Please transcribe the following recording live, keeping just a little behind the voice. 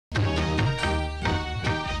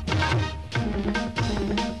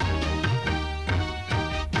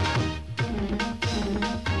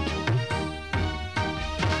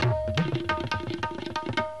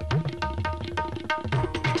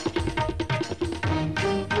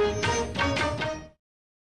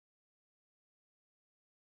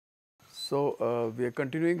So, we are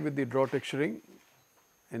continuing with the draw texturing,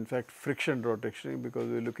 in fact friction draw texturing, because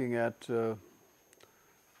we are looking at the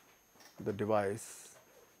device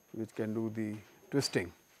which can do the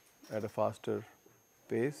twisting at a faster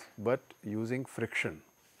pace, but using friction.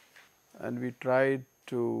 And we tried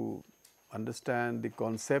to understand the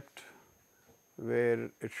concept where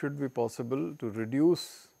it should be possible to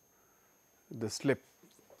reduce the slip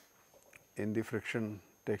in the friction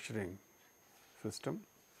texturing system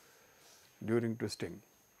during twisting.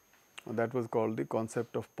 And that was called the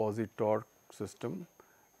concept of posi-torque system,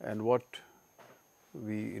 and what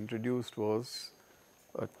we introduced was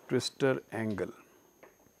a twister angle.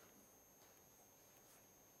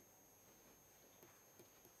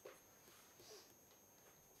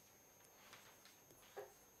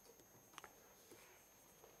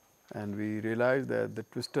 And we realized that the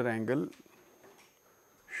twister angle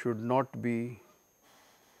should not be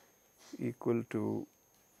equal to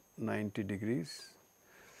 90 degrees.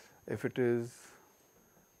 If it is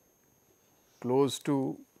close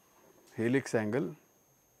to helix angle,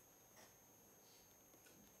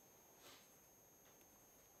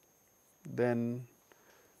 then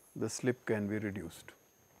the slip can be reduced.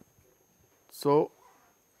 So,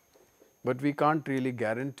 but we can't really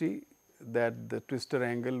guarantee that the twister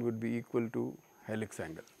angle would be equal to helix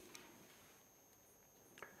angle.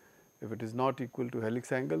 If it is not equal to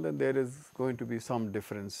helix angle, then there is going to be some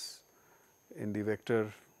difference in the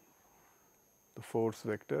vector, the force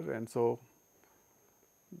vector, and so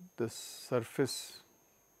the surface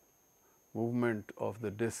movement of the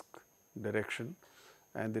disc direction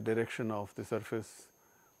and the direction of the surface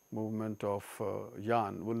movement of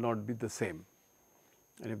yarn will not be the same.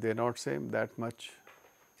 And if they are not same, that much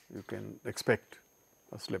you can expect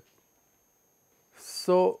a slip.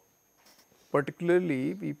 So,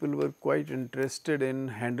 particularly people were quite interested in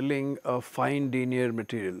handling a fine denier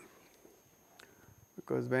material,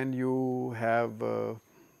 because when you have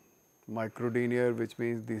micro denier, which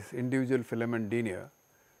means these individual filament denier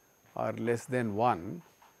are less than 1,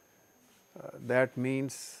 that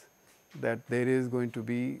means that there is going to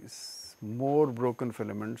be more broken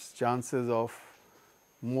filaments, chances of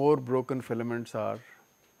more broken filaments are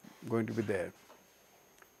going to be there.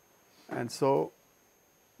 And so,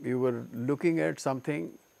 we were looking at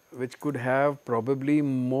something which could have probably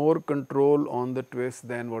more control on the twist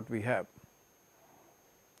than what we have.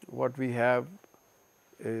 What we have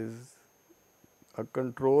is a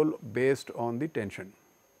control based on the tension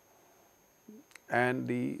and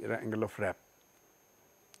the angle of wrap.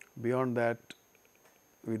 Beyond that,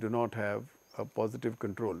 we do not have a positive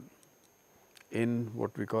control in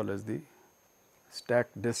what we call as the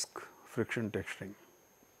stacked disc friction texturing.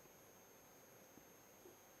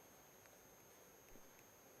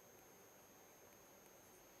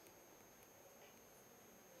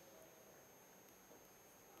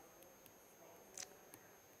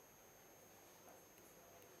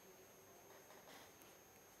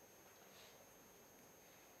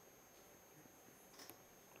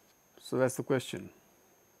 So, that is the question.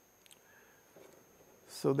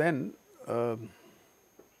 So, then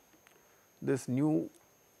this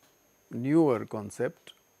newer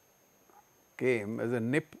concept came as a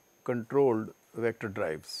nip controlled vector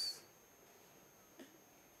drives.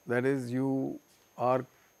 That is, you are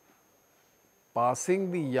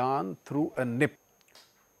passing the yarn through a nip,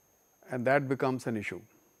 and that becomes an issue,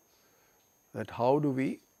 that how do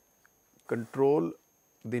we control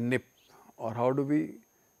the nip, or how do we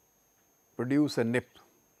produce a nip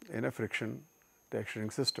in a friction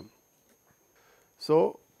texturing system.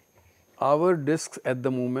 So, our discs at the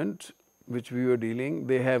moment which we were dealing,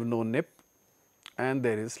 they have no nip and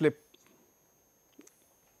there is slip.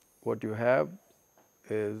 What you have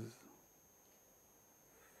is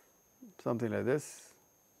something like this.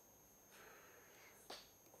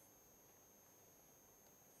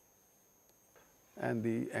 And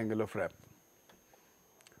the angle of wrap.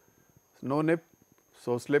 No nip,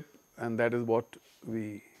 so slip, and that is what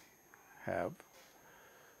we have.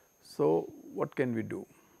 So, what can we do?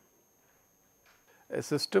 A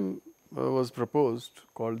system was proposed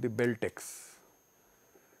called the Beltex.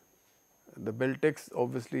 The Beltex,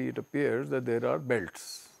 obviously it appears that there are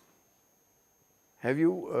belts. Have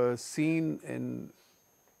you seen in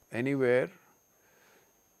anywhere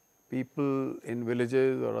people in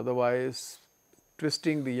villages or otherwise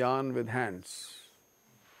twisting the yarn with hands,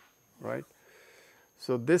 right?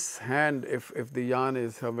 So, this hand, if the yarn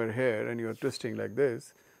is somewhere here and you are twisting like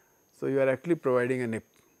this, so you are actually providing a nip.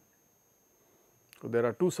 So, there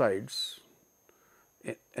are two sides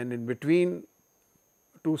and in between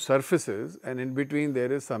two surfaces, and in between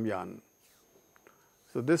there is some yarn.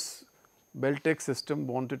 So, this Belt-Tech system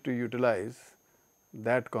wanted to utilize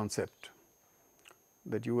that concept,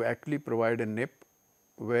 that you actually provide a nip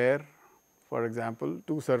where, for example,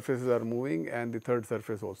 two surfaces are moving and the third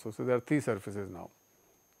surface also. So, there are three surfaces now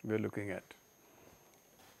we are looking at.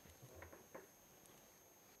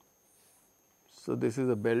 So, this is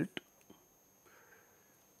a belt.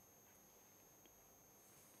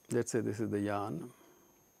 Let us say this is the yarn.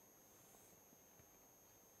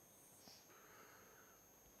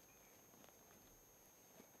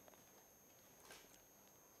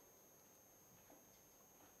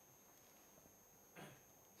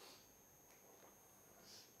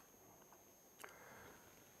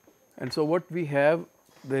 And so, what we have,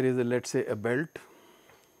 there is a, let us say, a belt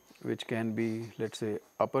which can be, let us say,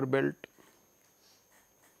 upper belt,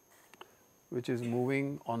 which is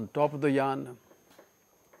moving on top of the yarn,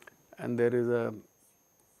 and there is a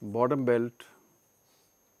bottom belt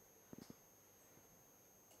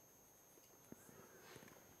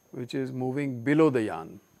which is moving below the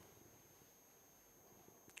yarn,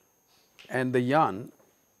 and the yarn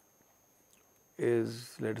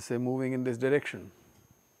is, let us say, moving in this direction.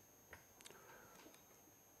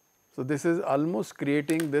 So, this is almost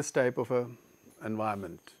creating this type of a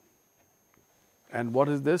environment. And what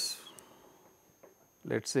is this?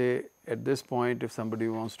 Let us say at this point, if somebody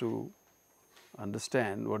wants to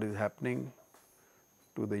understand what is happening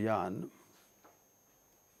to the yarn,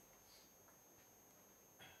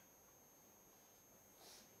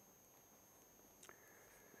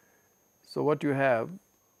 so what you have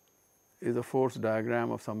is a force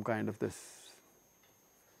diagram of some kind of this.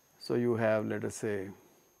 So, you have, let us say,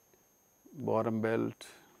 bottom belt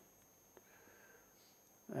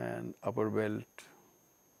and upper belt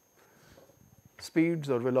speeds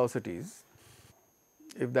or velocities.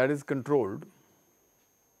 If that is controlled,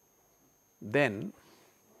 then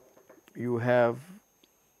you have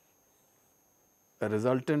a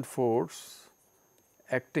resultant force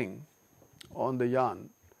acting on the yarn,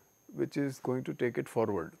 which is going to take it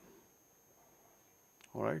forward.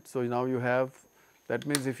 All right. So, now you have, that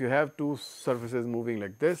means if you have two surfaces moving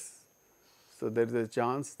like this, so there is a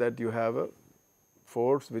chance that you have a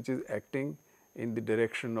force which is acting in the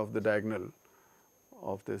direction of the diagonal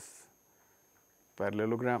of this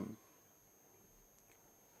parallelogram.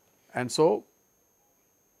 And so,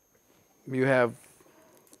 you have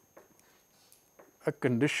a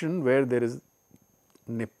condition where there is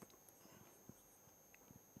nip.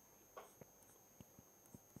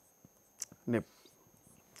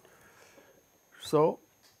 So,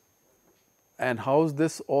 and how is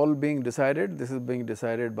this all being decided? This is being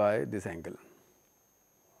decided by this angle.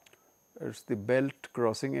 It is the belt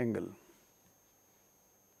crossing angle.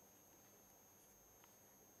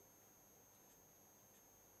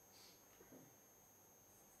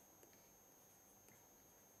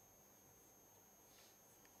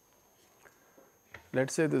 Let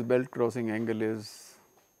us say this belt crossing angle is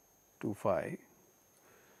 2 phi.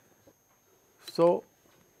 So,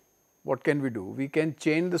 what can we do? We can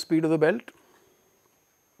change the speed of the belt.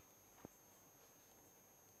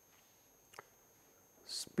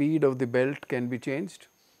 Speed of the belt can be changed.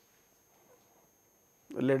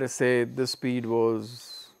 Let us say this speed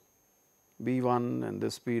was B1 and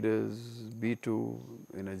this speed is B2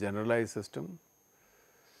 in a generalized system.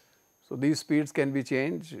 So, these speeds can be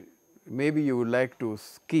changed. Maybe you would like to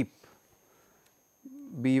keep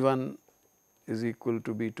B1 is equal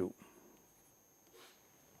to B2.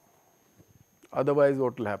 Otherwise,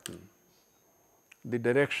 what will happen? The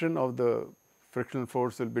direction of the frictional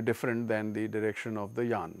force will be different than the direction of the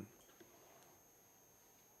yarn.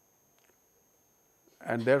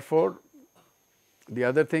 And therefore, the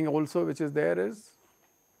other thing also which is there is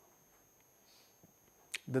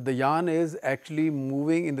that the yarn is actually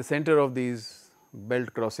moving in the center of these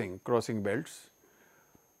belt crossing belts,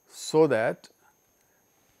 so that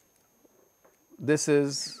this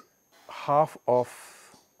is half of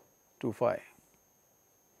 2 phi.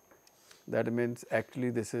 That means actually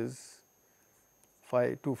this is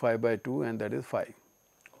phi 2 phi by 2 and that is phi.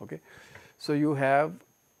 Okay. So, you have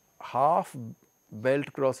half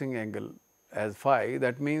belt crossing angle as phi,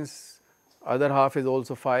 that means other half is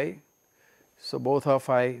also phi. So, both are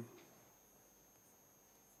phi,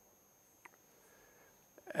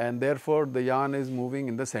 and therefore, the yarn is moving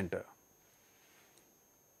in the center.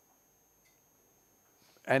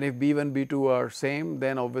 And if B1, B2 are same,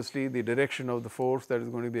 then obviously the direction of the force that is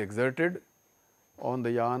going to be exerted on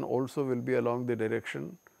the yarn also will be along the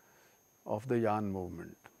direction of the yarn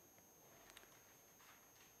movement.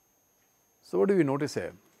 So, what do we notice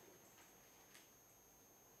here?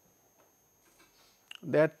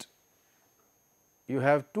 That you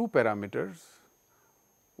have two parameters.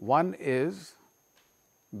 One is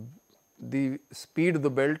the speed of the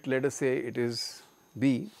belt, let us say it is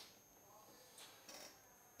B,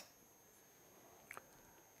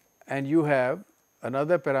 and you have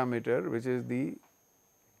another parameter which is the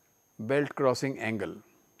belt crossing angle,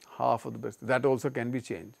 half of the belt, that also can be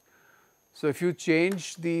changed. So, if you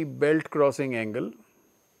change the belt crossing angle,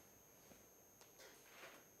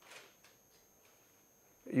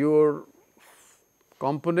 your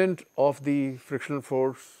component of the frictional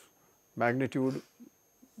force magnitude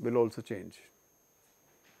will also change.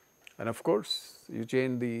 And of course, you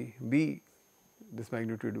change the B, this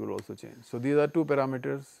magnitude will also change. So, these are two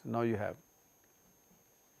parameters now you have.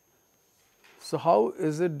 So, how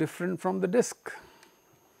is it different from the disc?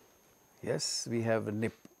 Yes, we have a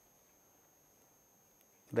nip,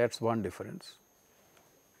 that is one difference.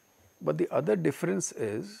 But the other difference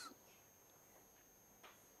is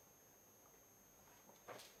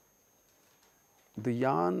the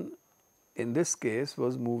yarn in this case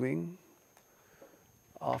was moving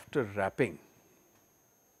after wrapping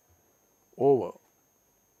over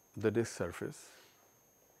the disc surface,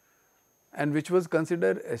 and which was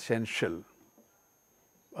considered essential.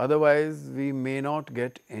 Otherwise, we may not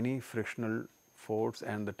get any frictional force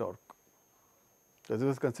and the torque. So, this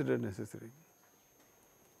was considered necessary.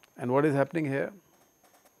 And what is happening here?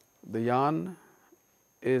 The yarn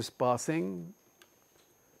is passing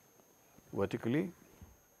vertically.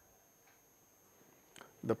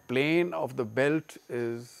 The plane of the belt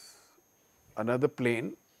is another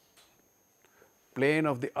plane. Plane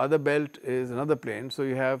of the other belt is another plane. So,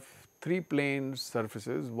 you have three plane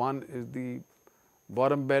surfaces. One is the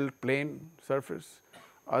bottom belt plane surface,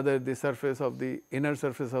 other the surface of the inner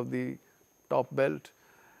surface of the top belt,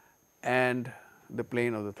 and the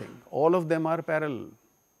plane of the thing. All of them are parallel.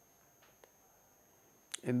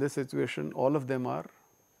 In this situation, all of them are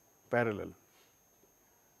parallel.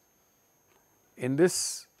 In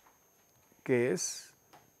this case,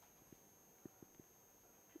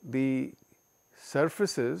 the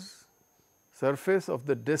surface of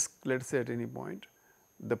the disc, let us say at any point,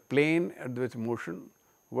 the plane at which motion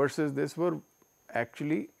versus this were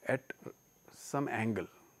actually at some angle,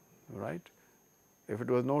 right. If it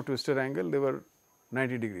was no twisted angle, they were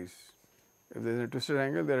 90 degrees. If there is a twisted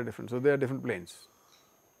angle, they are different. So, they are different planes.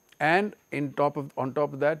 And on top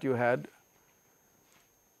of that, you had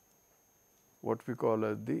what we call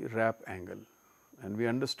as the wrap angle, and we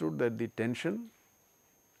understood that the tension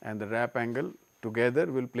and the wrap angle together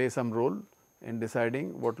will play some role in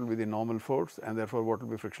deciding what will be the normal force and therefore, what will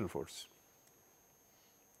be frictional force.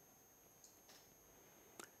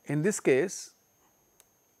 In this case,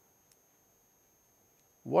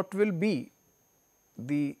 what will be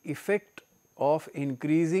the effect of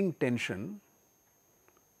increasing tension,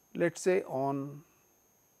 let us say on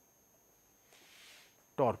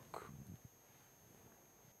torque?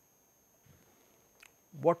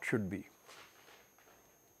 What should be?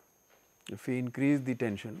 If we increase the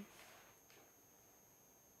tension,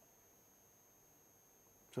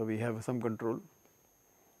 so we have some control.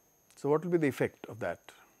 So, what will be the effect of that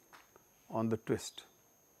on the twist?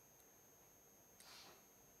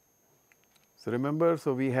 So, remember,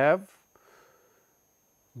 so we have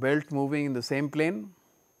belt moving in the same plane,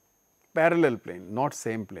 parallel plane, not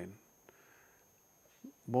same plane.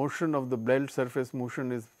 Motion of the belt surface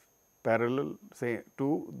motion is parallel, say,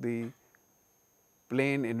 to the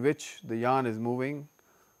plane in which the yarn is moving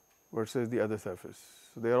versus the other surface.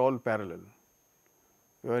 So, they are all parallel.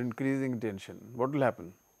 You are increasing tension. What will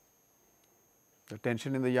happen? The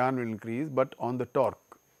tension in the yarn will increase, but on the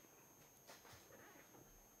torque,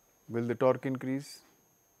 will the torque increase?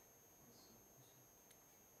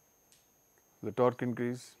 The torque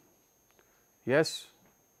increase? Yes.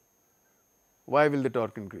 Why will the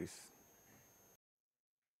torque increase?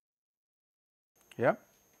 Yeah.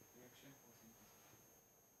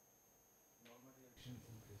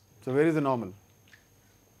 So, where is the normal?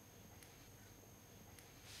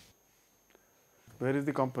 Where is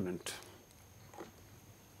the component?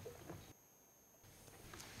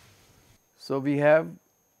 So, we have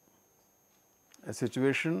a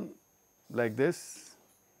situation like this,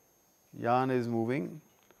 yarn is moving,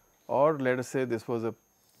 or let us say this was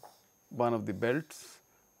one of the belts,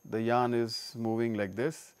 the yarn is moving like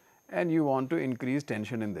this, and you want to increase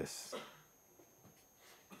tension in this.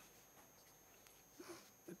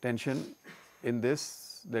 Tension in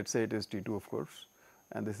this, let us say it is T2 of course,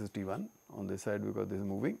 and this is T1 on this side because this is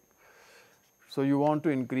moving. So, you want to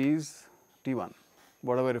increase T1,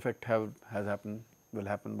 whatever effect has happened, will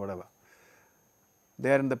happen, whatever.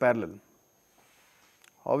 They are in the parallel.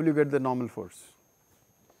 How will you get the normal force?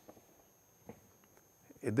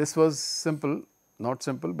 If this was simple, not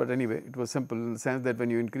simple, but anyway it was simple in the sense that when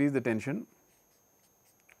you increase the tension,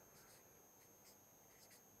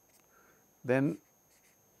 then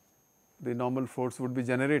the normal force would be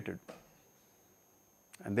generated.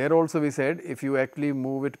 And there also we said if you actually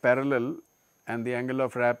move it parallel and the angle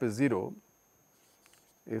of wrap is 0,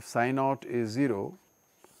 if psi naught is 0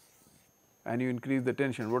 and you increase the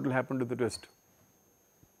tension, what will happen to the twist?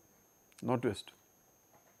 No twist.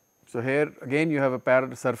 So, here again you have a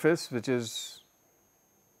parallel surface which is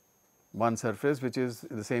one surface which is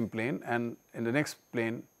in the same plane, and in the next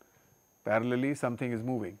plane parallelly something is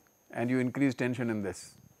moving and you increase tension in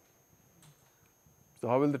this. So,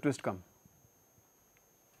 how will the twist come?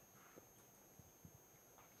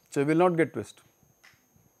 So, you will not get twist.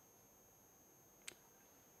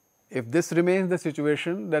 If this remains the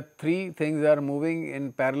situation that three things are moving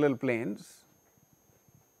in parallel planes,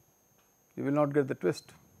 you will not get the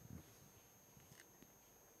twist.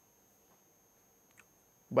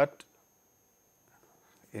 But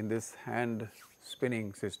in this hand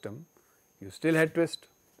spinning system, you still had twist.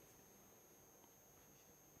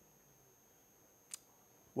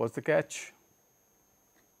 What's the catch?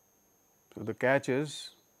 So, the catch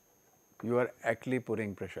is you are actually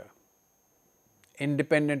putting pressure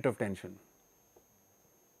independent of tension.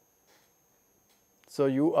 So,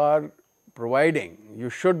 you are providing, you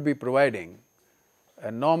should be providing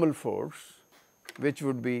a normal force which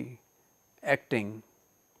would be acting,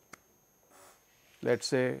 let us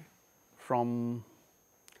say from,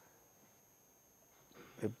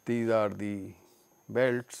 if these are the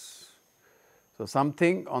belts, so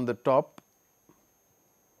something on the top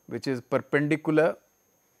which is perpendicular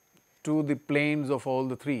to the planes of all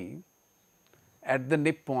the three, at the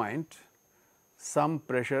nip point some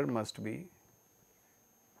pressure must be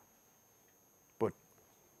put.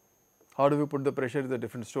 How do we put the pressure is a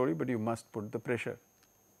different story, but you must put the pressure.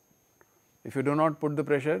 If you do not put the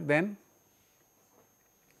pressure, then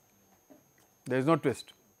there is no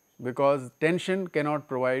twist, because tension cannot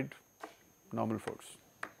provide normal force.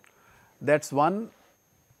 That is one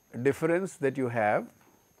difference that you have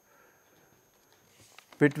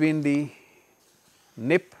between the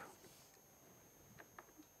nip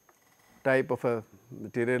type of a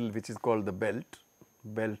material which is called the belt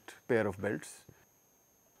pair of belts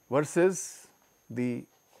versus the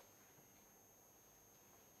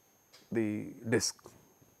disc.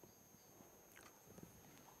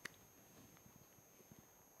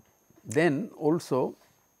 Then also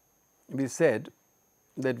we said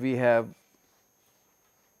that we have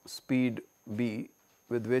speed b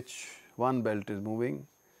with which one belt is moving,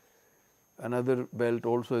 another belt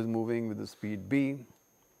also is moving with the speed b,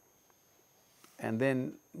 and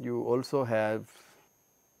then you also have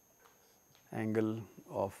angle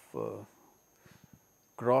of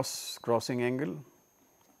crossing angle,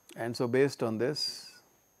 and so based on this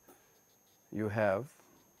you have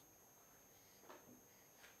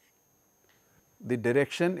the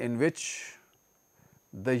direction in which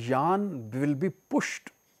the yarn will be pushed.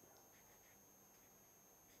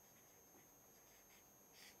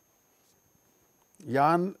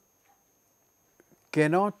 Yarn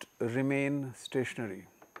cannot remain stationary.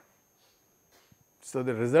 So,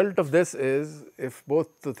 the result of this is if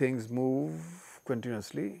both the things move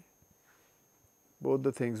continuously,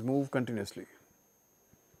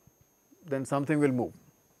 then something will move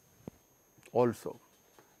also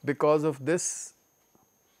because of this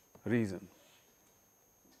reason.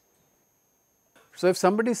 So, if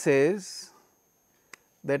somebody says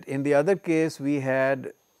that in the other case we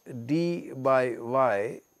had d by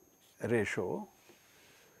y ratio,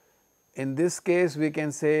 in this case we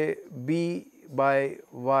can say b by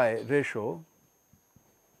y ratio,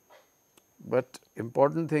 but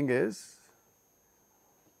important thing is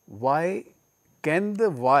y, can the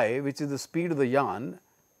y which is the speed of the yarn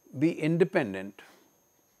be independent?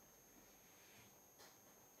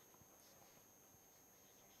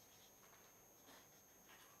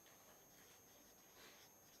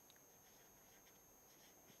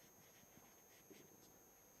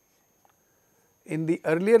 In the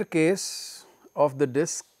earlier case of the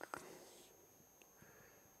disc,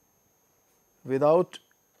 without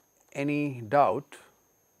any doubt,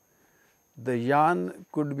 the yarn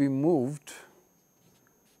could be moved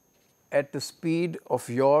at the speed of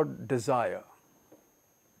your desire,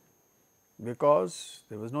 because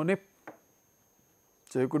there was no nip.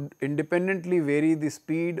 So, you could independently vary the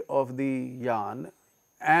speed of the yarn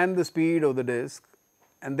and the speed of the disc,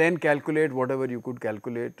 and then calculate whatever you could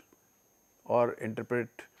calculate or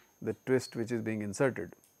interpret the twist which is being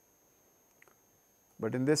inserted.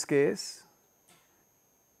 But in this case,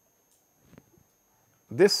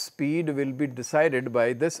 this speed will be decided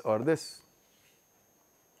by this or this.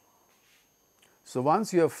 So,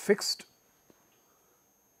 once you have fixed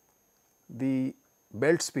the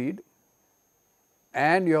belt speed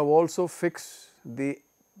and you have also fixed the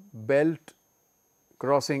belt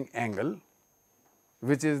crossing angle,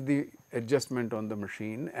 which is the adjustment on the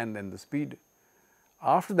machine and then the speed.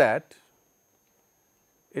 After that,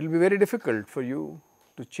 it will be very difficult for you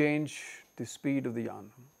to change the speed of the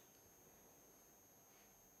yarn,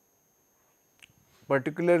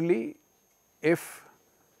 particularly if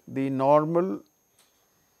the normal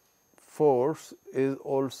force is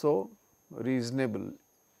also reasonable.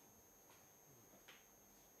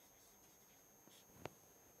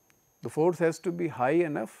 The force has to be high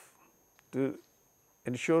enough to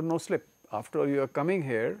ensure no slip. After all, you are coming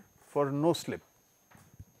here for no slip.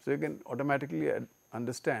 So, you can automatically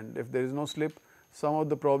understand if there is no slip, some of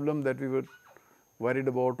the problem that we were worried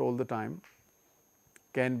about all the time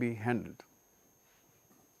can be handled.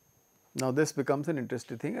 Now, this becomes an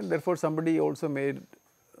interesting thing, and therefore, somebody also made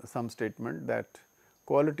some statement that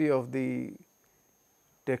quality of the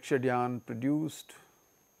textured yarn produced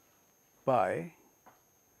by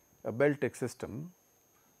a belt tech system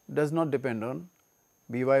does not depend on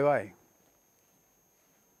BYY.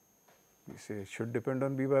 You say it should depend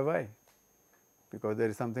on BYY, because there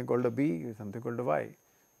is something called a B, something called a Y.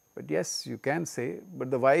 But yes, you can say, but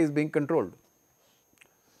the Y is being controlled.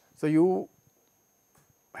 So, you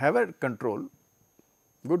have a control,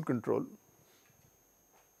 good control,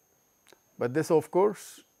 but this of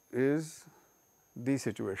course is the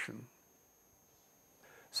situation.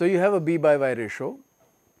 So, you have a B by Y ratio,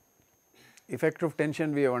 effect of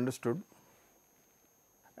tension we have understood,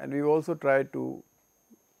 and we have also tried to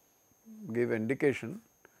give indication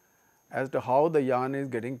as to how the yarn is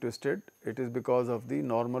getting twisted. It is because of the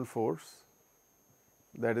normal force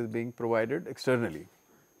that is being provided externally,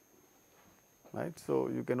 right. So,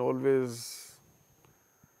 you can always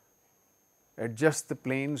adjust the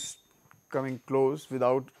planes coming close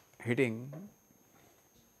without hitting.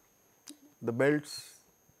 The belts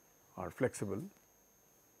are flexible,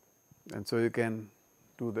 and so you can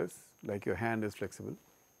do this like your hand is flexible.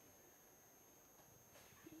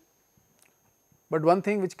 But one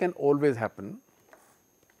thing which can always happen,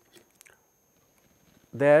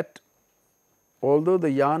 that although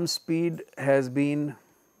the yarn speed has been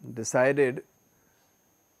decided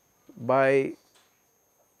by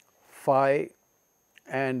phi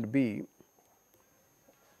and B,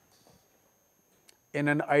 in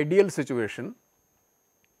an ideal situation,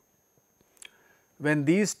 when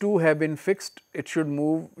these two have been fixed, it should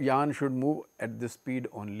move, yarn should move at this speed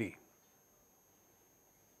only.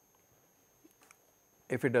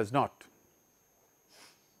 If it does not,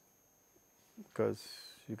 because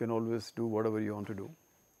you can always do whatever you want to do.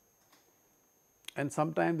 And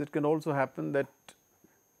sometimes it can also happen that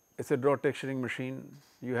it is a draw texturing machine,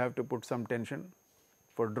 you have to put some tension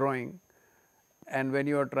for drawing, and when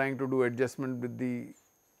you are trying to do adjustment with the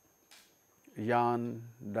yarn,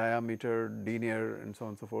 diameter, denier and so on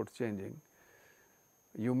and so forth changing,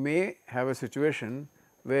 you may have a situation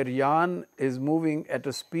where yarn is moving at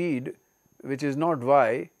a speed which is not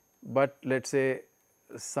y, but let us say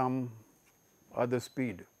some other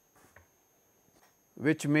speed,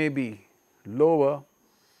 which may be lower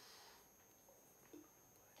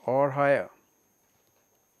or higher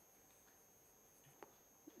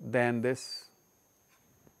than this.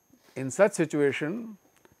 In such situation,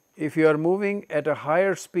 if you are moving at a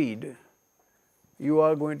higher speed, you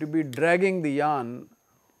are going to be dragging the yarn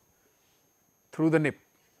through the nip.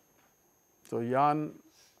 So, yarn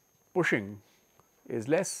pushing is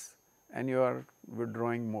less and you are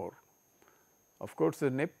withdrawing more. Of course, the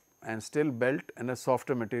nip and still belt and a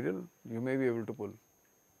softer material you may be able to pull,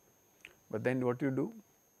 but then what you do?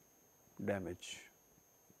 Damage,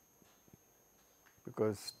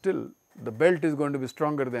 because still the belt is going to be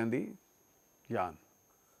stronger than the yarn,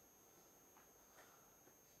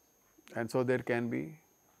 and so there can be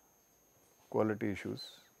quality issues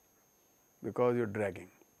because you are dragging.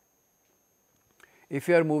 If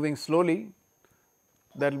you are moving slowly,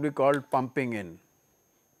 that will be called pumping in,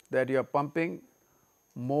 that you are pumping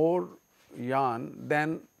more yarn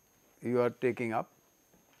than you are taking up.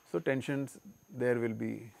 So, tensions there will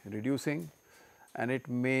be reducing and it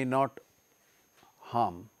may not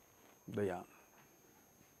harm the yarn.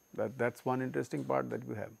 That is one interesting part that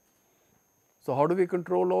we have. So, how do we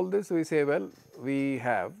control all this? We say, well, we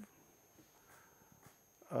have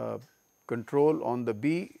control on the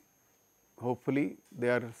B. Hopefully, they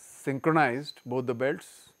are synchronized, both the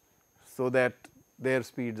belts, so that their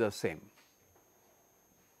speeds are same.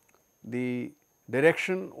 The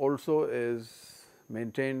direction also is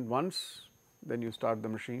maintained once, then you start the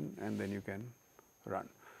machine and then you can run.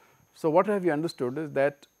 So, what have you understood is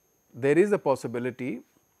that there is a possibility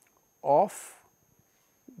of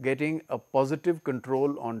getting a positive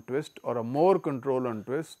control on twist or a more control on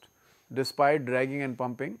twist despite dragging and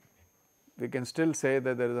pumping. We can still say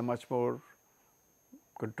that there is a much more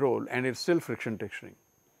control and it is still friction texturing.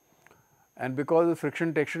 And because of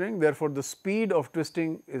friction texturing, therefore, the speed of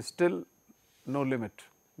twisting is still no limit.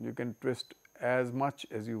 You can twist as much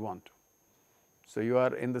as you want. So, you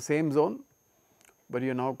are in the same zone, but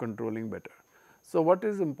you are now controlling better. So, what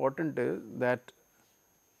is important is that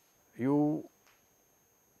you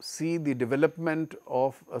see the development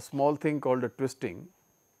of a small thing called a twisting.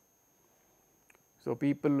 So,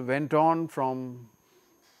 people went on from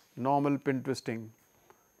normal pin twisting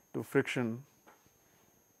to friction,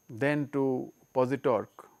 then to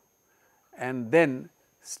posi-torque, and then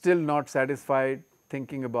still not satisfied,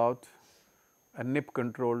 thinking about a nip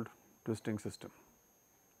controlled twisting system.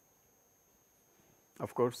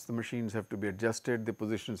 Of course, the machines have to be adjusted, the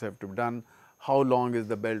positions have to be done, how long is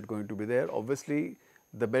the belt going to be there. Obviously,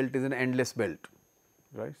 the belt is an endless belt,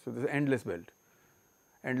 right. So, this is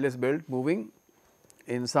endless belt moving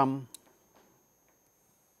in some,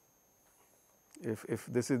 if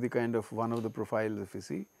this is the kind of one of the profiles if you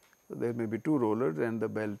see, so there may be two rollers and the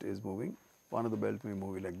belt is moving, one of the belt may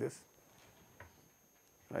move like this,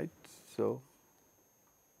 right. So,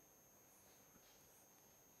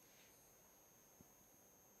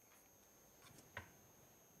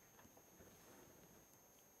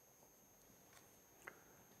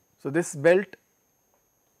 this belt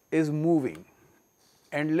is moving,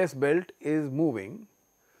 endless belt is moving,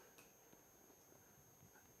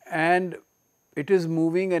 and it is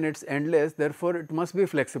moving and it is endless, therefore, it must be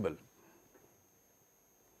flexible.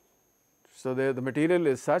 So, the material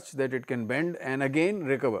is such that it can bend and again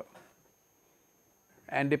recover,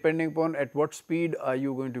 and depending upon at what speed are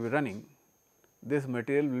you going to be running, this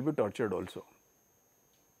material will be tortured also.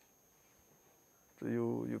 So,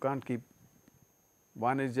 you can't keep,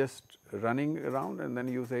 one is just running around and then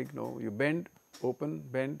you say no, you bend, open,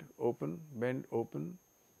 bend, open, bend, open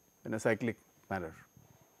in a cyclic manner.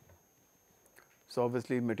 So,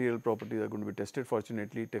 obviously, material properties are going to be tested.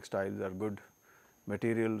 Fortunately, textiles are good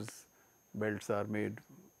materials, belts are made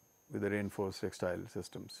with the reinforced textile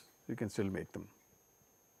systems, you can still make them.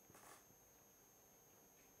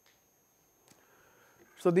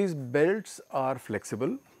 So, these belts are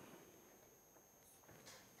flexible,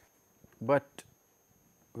 but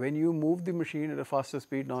when you move the machine at a faster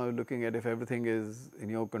speed, now you are looking at if everything is in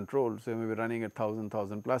your control. So, you may be running at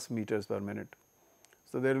 1000 plus meters per minute.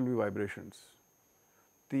 So, there will be vibrations.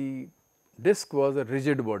 The disc was a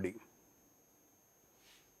rigid body.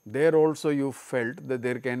 There also you felt that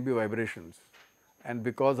there can be vibrations, and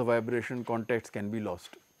because of vibration contacts can be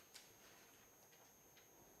lost.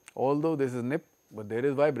 Although this is nip, but there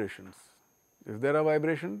is vibrations. If there are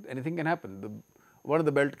vibrations, anything can happen. One of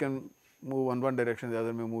the belt can move on one direction, the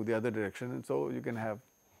other may move the other direction, and so you can have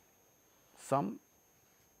some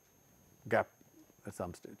gap at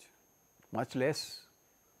some stage, much less,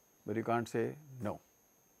 but you can't say no.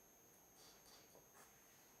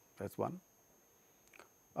 That is one.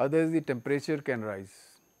 Other is the temperature can rise.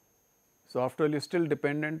 So, after all, you are still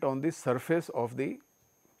dependent on the surface of the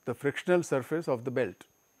frictional surface of the belt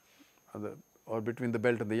or between the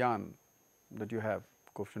belt and the yarn that you have,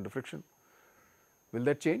 coefficient of friction. Will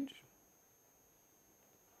that change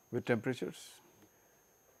with temperatures?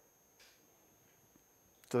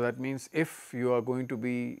 So, that means if you are going to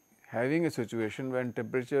be having a situation when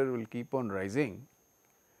temperature will keep on rising,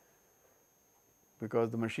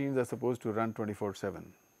 because the machines are supposed to run 24/7,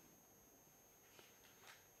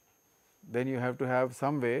 then you have to have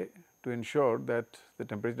some way to ensure that the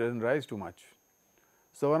temperature does not rise too much.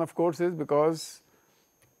 So, one of course is because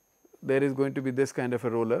there is going to be this kind of a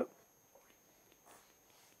roller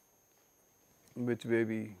which may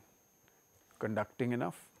be conducting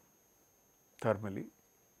enough thermally,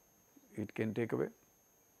 it can take away,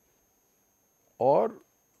 or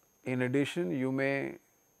in addition you may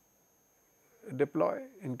deploy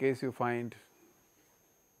in case you find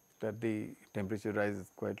that the temperature rise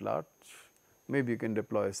is quite large, maybe you can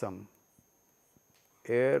deploy some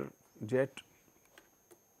air jet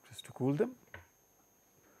just to cool them.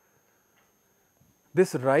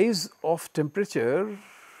 This rise of temperature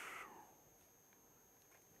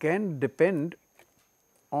can depend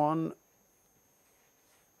on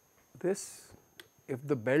this. If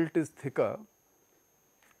the belt is thicker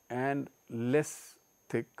and less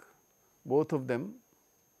thick, both of them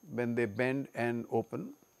when they bend and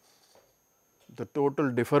open, the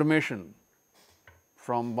total deformation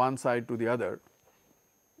from one side to the other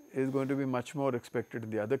is going to be much more expected in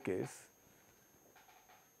the other case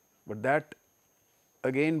But that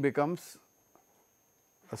again becomes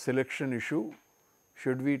a selection issue.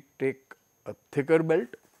 Should we take a thicker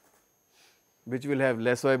belt which will have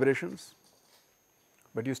less vibrations,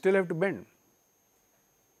 but you still have to bend.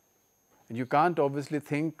 And you can't obviously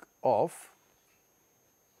think of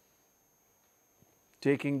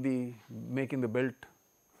making the belt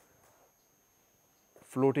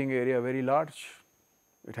floating area very large.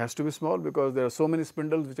 It has to be small because there are so many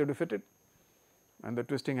spindles which have to fit it, and the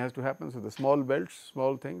twisting has to happen. So, the small belts,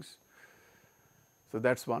 small things. So,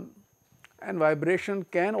 that is one. And vibration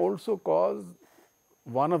can also cause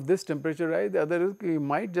one of this temperature rise, the other is you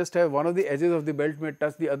might just have one of the edges of the belt may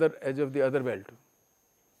touch the other edge of the other belt,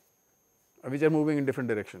 which are moving in different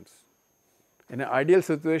directions. In an ideal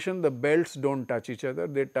situation, the belts do not touch each other,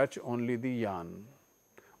 they touch only the yarn.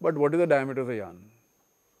 But what is the diameter of the yarn?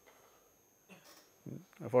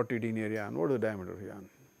 A 40 denier yarn, what is the diameter of yarn?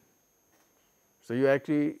 So, you are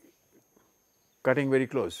actually cutting very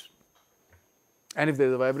close, and if there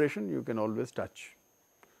is a vibration, you can always touch.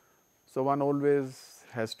 So, one always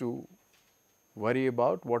has to worry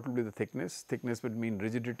about what will be the thickness. Thickness would mean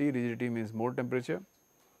rigidity, rigidity means more temperature,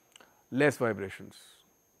 less vibrations,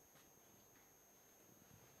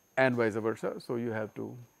 and vice versa. So, you have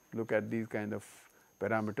to look at these kind of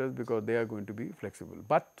parameters because they are going to be flexible,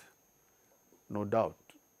 but no doubt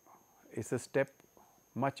it is a step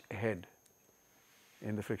much ahead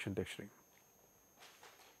in the friction texturing.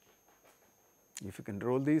 If you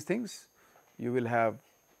control these things, you will have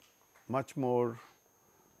much more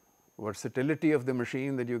versatility of the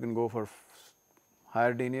machine, that you can go for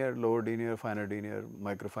higher denier, lower denier, finer denier,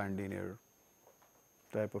 microfine denier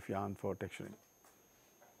type of yarn for texturing.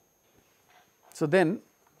 So, then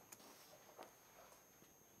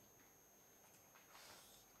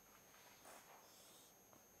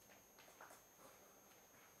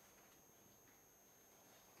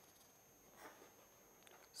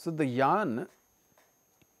the yarn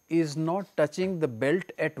is not touching the belt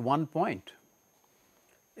at one point,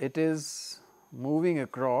 it is moving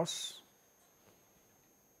across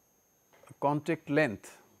a contact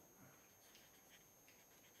length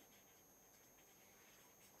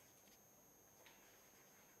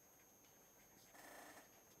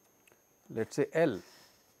let us say L.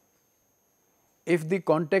 If the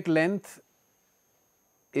contact length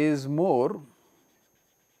is more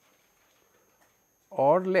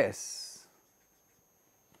or less,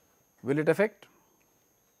 will it affect?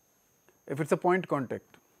 If it is a point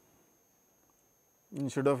contact,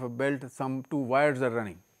 instead of a belt, some two wires are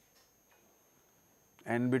running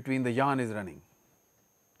and between the yarn is running,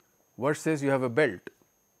 versus you have a belt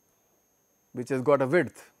which has got a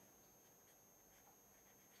width.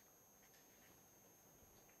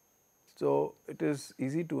 So, it is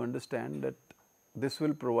easy to understand that this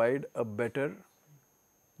will provide a better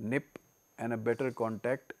nip and a better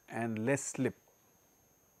contact and less slip.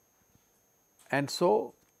 And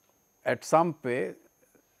so, at some pay,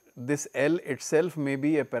 this L itself may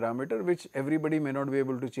be a parameter which everybody may not be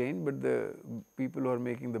able to change, but the people who are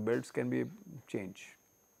making the belts can be change,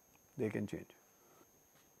 they can change.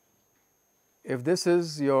 If this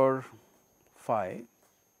is your phi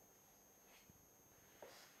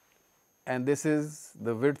and this is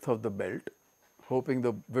the width of the belt, hoping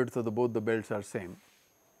the width of both the belts are same,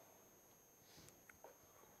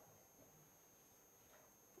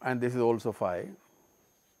 and this is also phi.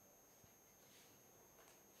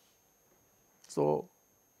 So,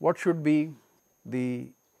 what should be the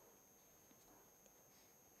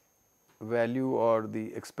value or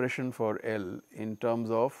the expression for L in terms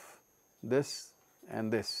of this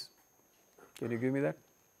and this? Can you give me that?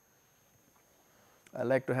 I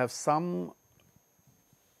like to have some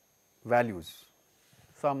values,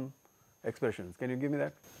 some expressions. Can you give me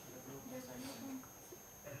that?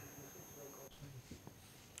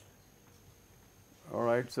 All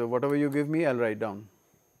right. So, whatever you give me, I will write down.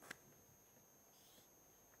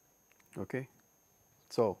 Okay.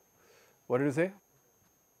 So, what did you say?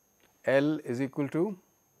 L is equal to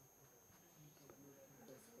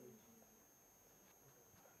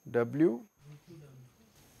W.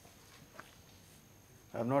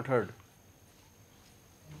 I have not heard.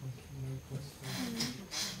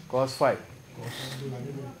 Cos phi.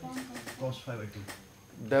 Cos phi by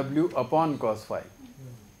 2. W upon cos phi.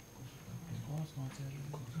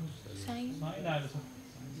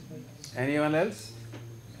 Anyone else?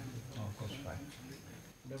 Cos phi.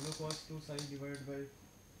 W cos 2 psi divided by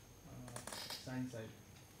sin psi.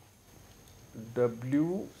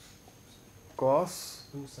 W cos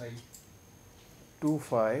 2 psi 2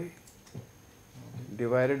 phi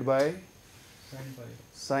divided by sin phi.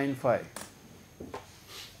 sin phi.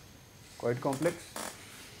 Quite complex.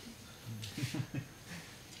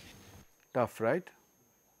 Tough, right?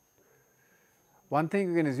 One thing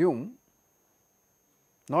you can assume,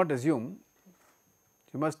 not assume,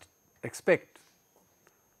 you must expect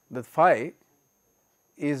that phi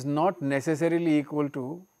is not necessarily equal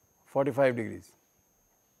to 45 degrees.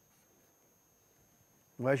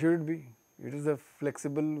 Why should it be? It is a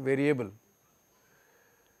flexible variable.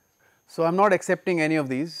 So, I am not accepting any of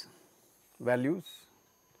these values.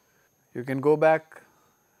 You can go back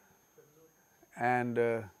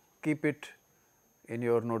and keep it in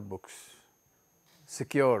your notebooks,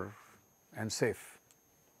 secure and safe,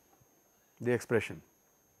 the expression.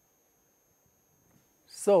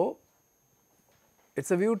 So, it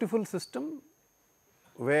is a beautiful system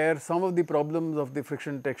where some of the problems of the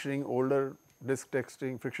friction texturing, older disc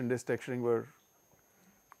texturing, friction disc texturing were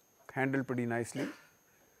handled pretty nicely,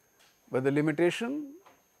 but the limitation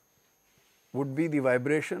would be the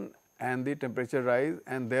vibration and the temperature rise,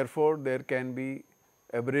 and therefore, there can be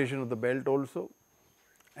abrasion of the belt also,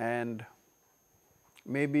 and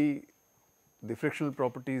maybe the frictional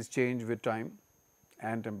properties change with time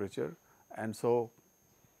and temperature, and so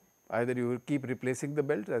either you will keep replacing the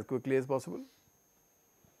belt as quickly as possible.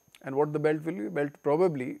 And what the belt will be? Belt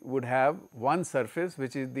probably would have one surface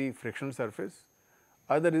which is the frictional surface,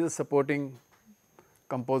 other is a supporting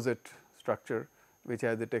composite structure which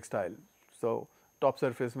has the textile. So, top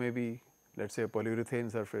surface may be, let us say, a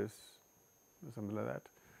polyurethane surface or something like that,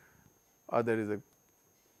 other is a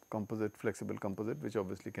composite, flexible composite which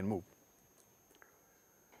obviously can move.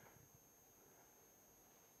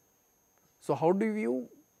 So, how do you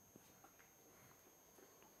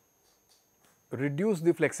reduce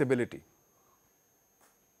the flexibility?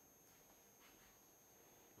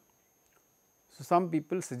 So, some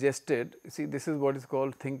people suggested, see, this is what is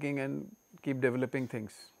called thinking and keep developing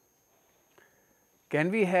things. Can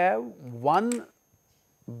we have one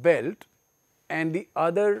belt and the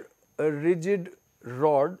other a rigid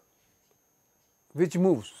rod which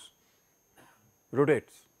moves,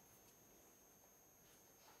 rotates?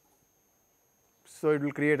 So, it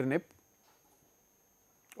will create a nip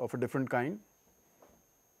of a different kind,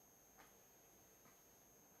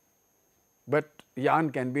 but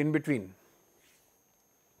yarn can be in between.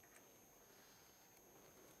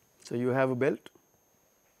 So, you have a belt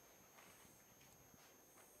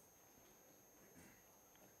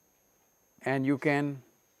and you can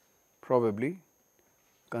probably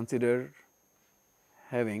consider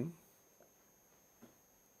having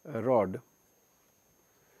a rod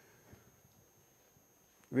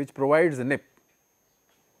which provides a nip.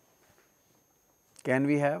 Can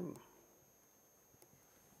we have?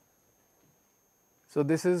 So,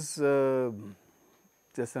 this is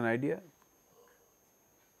just an idea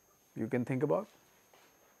you can think about.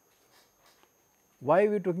 Why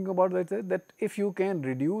are we talking about that? That if you can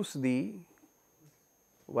reduce the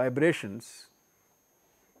vibrations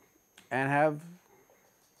and have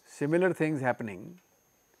similar things happening,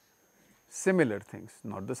 similar things,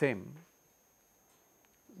 not the same,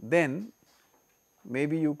 then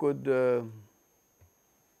maybe you could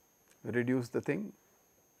reduce the thing,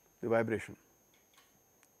 the vibration.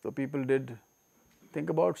 So, people did think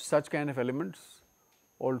about such kind of elements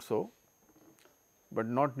also, but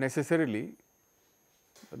not necessarily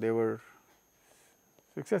they were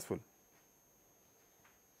successful.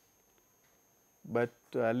 But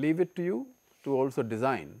I will leave it to you to also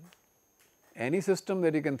design any system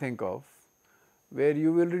that you can think of where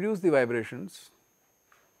you will reduce the vibrations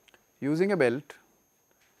using a belt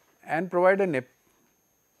and provide a nip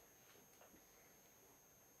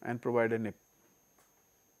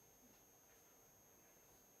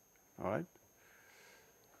all right.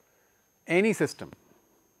 Any system.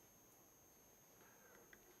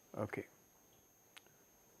 Okay.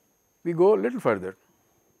 We go a little further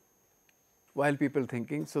while people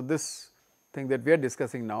thinking. So, this thing that we are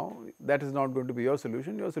discussing now, that is not going to be your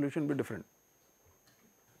solution will be different.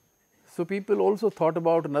 So, people also thought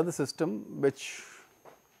about another system which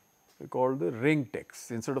we call the ring tex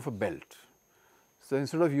instead of a belt. So,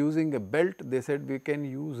 instead of using a belt, they said we can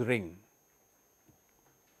use ring.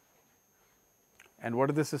 And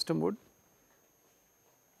what is the system would?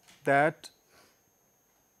 That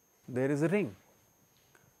there is a ring,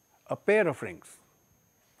 a pair of rings.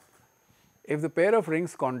 If the pair of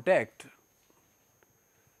rings contact,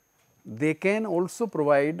 they can also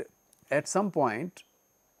provide at some point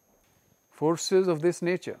forces of this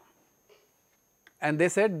nature, and they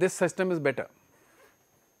said this system is better.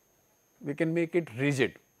 We can make it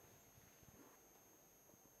rigid.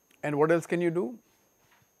 And what else can you do?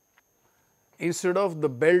 Instead of the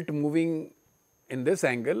belt moving in this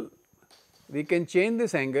angle, we can change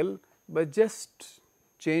this angle by just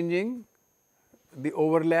changing the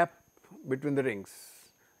overlap between the rings.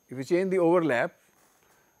 If you change the overlap,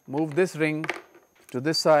 move this ring to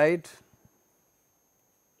this side,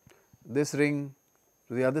 this ring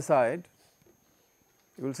to the other side,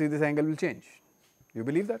 you will see this angle will change. You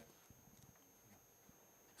believe that?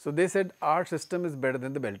 So, they said our system is better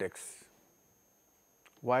than the Beltex.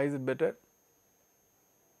 Why is it better?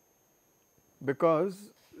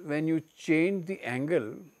 Because when you change the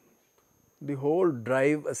angle, the whole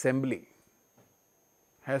drive assembly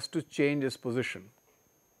has to change its position,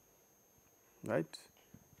 right.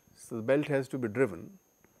 So, the belt has to be driven.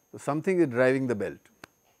 So, something is driving the belt.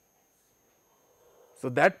 So,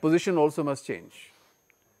 that position also must change.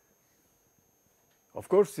 Of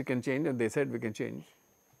course, you can change, and they said we can change,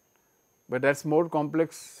 but that is more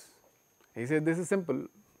complex. He said this is simple,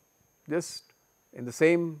 just in the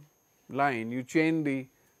same line you change the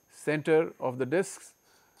center of the discs,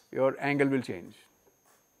 your angle will change.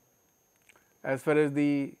 As far as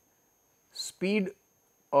the speed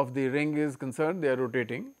of the ring is concerned, they are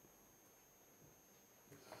rotating.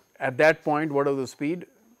 At that point, what is the speed?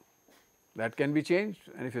 That can be changed,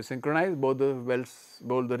 and if you synchronize, both the belts,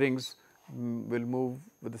 both the rings will move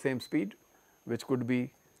with the same speed, which could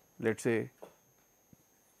be, let us say,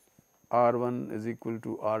 R1 is equal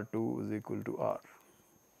to R2 is equal to R.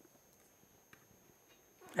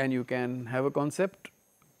 And you can have a concept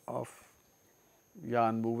of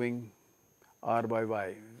yarn moving R by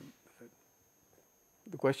Y.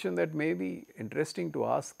 The question that may be interesting to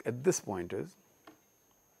ask at this point is,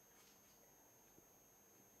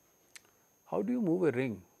 how do you move a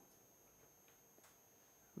ring?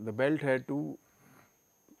 The belt had two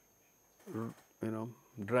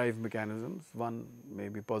drive mechanisms, one may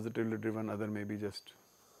be positively driven, other may be just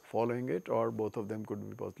following it, or both of them could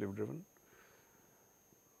be positively driven.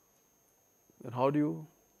 Then how do you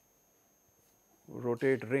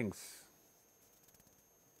rotate rings?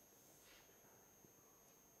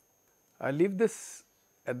 I leave this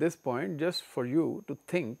at this point just for you to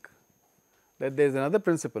think that there is another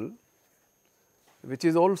principle which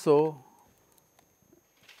is also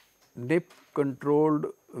nip controlled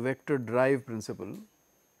vector drive principle.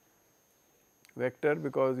 Vector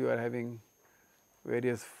because you are having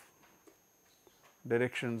various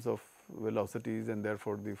directions of velocities and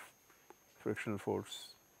therefore the frictional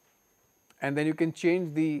force. And then you can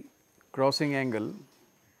change the crossing angle.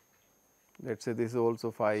 Let us say this is also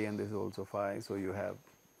phi and this is also phi. So, you have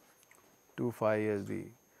 2 phi as the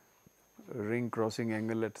ring crossing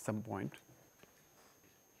angle at some point.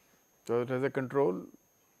 So, it has a control,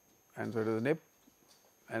 and so it has a nip,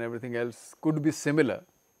 and everything else could be similar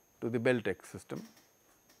to the Beltex system.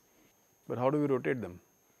 But how do we rotate them?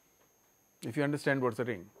 If you understand what is a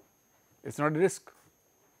ring, it is not a disk,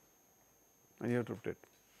 and you have to rotate.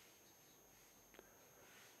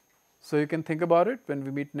 So, you can think about it. When we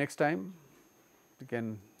meet next time, we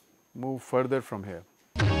can move further from here.